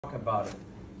Talk about it.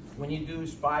 When you do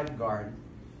spider guard,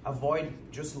 avoid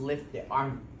just lift the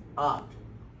arm up.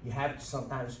 You have to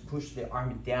sometimes push the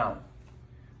arm down.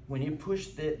 When you push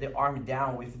the arm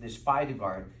down with the spider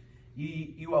guard,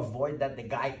 you avoid that the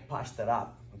guy pushed it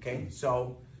up, okay?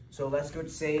 So let's go to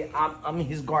say I'm in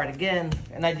his guard again,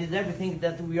 and I did everything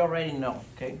that we already know,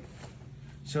 okay?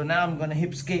 So now I'm gonna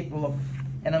hip escape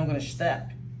and I'm gonna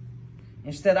step.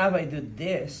 Instead of I do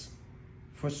this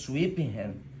for sweeping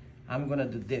him, I'm gonna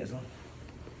do this.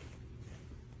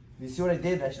 You see what I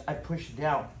did? I pushed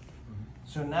down.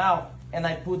 So now, and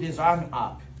I put his arm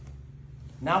up.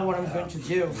 Now what I'm going to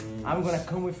do, I'm gonna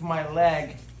come with my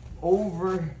leg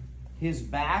over his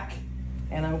back,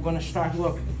 and I'm gonna start,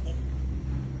 look,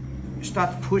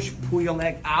 start pull your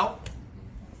leg out,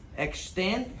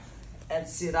 extend, and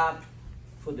sit up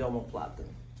for the omoplata.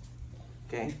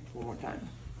 Okay, one more time.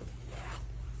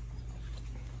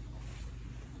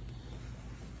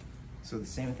 So the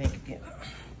same thing again.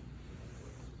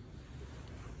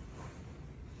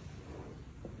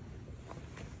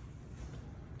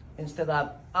 Instead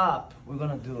of up, we're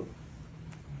gonna do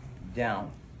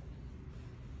down.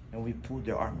 And we pull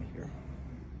the arm here.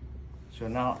 So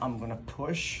now I'm gonna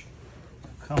push,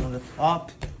 come on the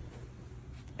top,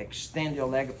 extend your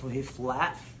leg, put it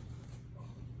flat,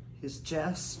 his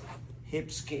chest, hip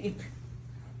escape,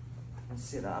 and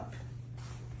sit up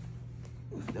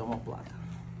with the omoplata.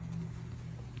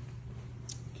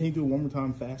 Can you do it one more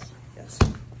time fast? Yes.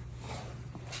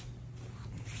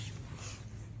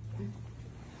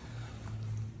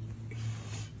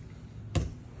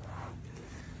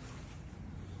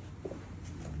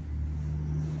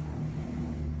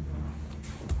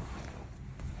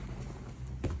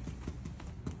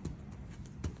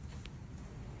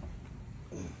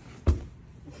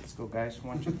 Let's go, guys.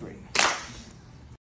 1, 2, 3.